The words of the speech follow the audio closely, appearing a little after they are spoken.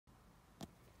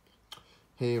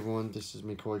Hey everyone, this is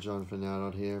me, Corey Jonathan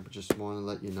out here, but just want to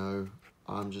let you know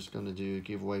I'm just going to do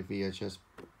giveaway VHS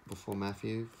before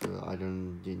Matthew, for I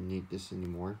didn't need this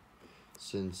anymore,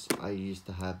 since I used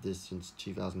to have this since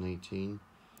 2018.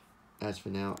 As for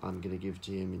now, I'm going to give it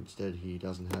to him instead. He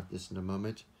doesn't have this in the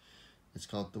moment. It's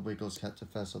called The Wiggles Captain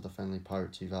Fest of the Friendly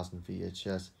Pirate 2000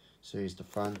 VHS. So here's the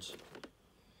front,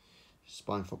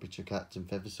 spine for picture Captain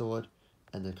Feathersword,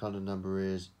 and the contact number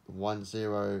is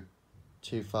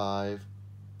 102555,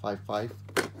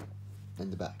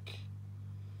 and the back.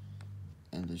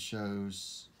 And it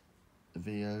shows the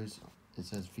videos. It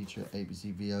says feature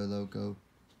ABC VO logo,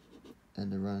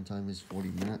 and the running time is 40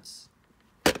 minutes.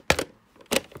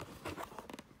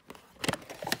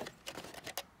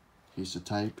 Here's the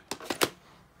tape.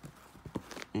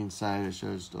 Inside it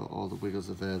shows all the Wiggles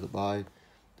available to buy.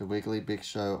 The Wiggly Big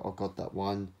Show, I got that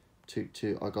one. Toot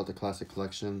Toot, I got the classic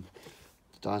collection.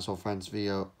 The Dinosaur Friends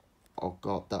VO,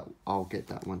 I'll get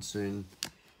that one soon.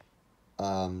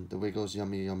 The Wiggles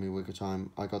Yummy Yummy Wiggle Time,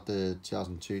 I got the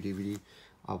 2002 DVD.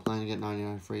 I'll plan to get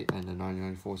 1993 and the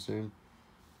 1994 soon.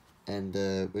 And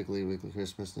the Wiggly Wiggly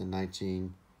Christmas in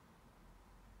 19,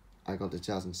 I got the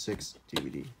 2006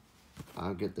 DVD.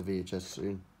 I'll get the VHS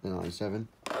soon, the 97.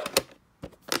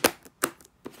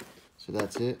 So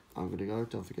that's it. I'm going to go.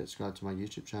 Don't forget to subscribe to my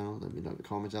YouTube channel. Let me know in the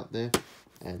comments out there.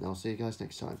 And I'll see you guys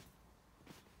next time.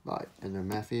 Bye. And then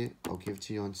Matthew, I'll give it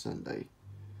to you on Sunday.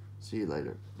 See you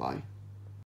later. Bye.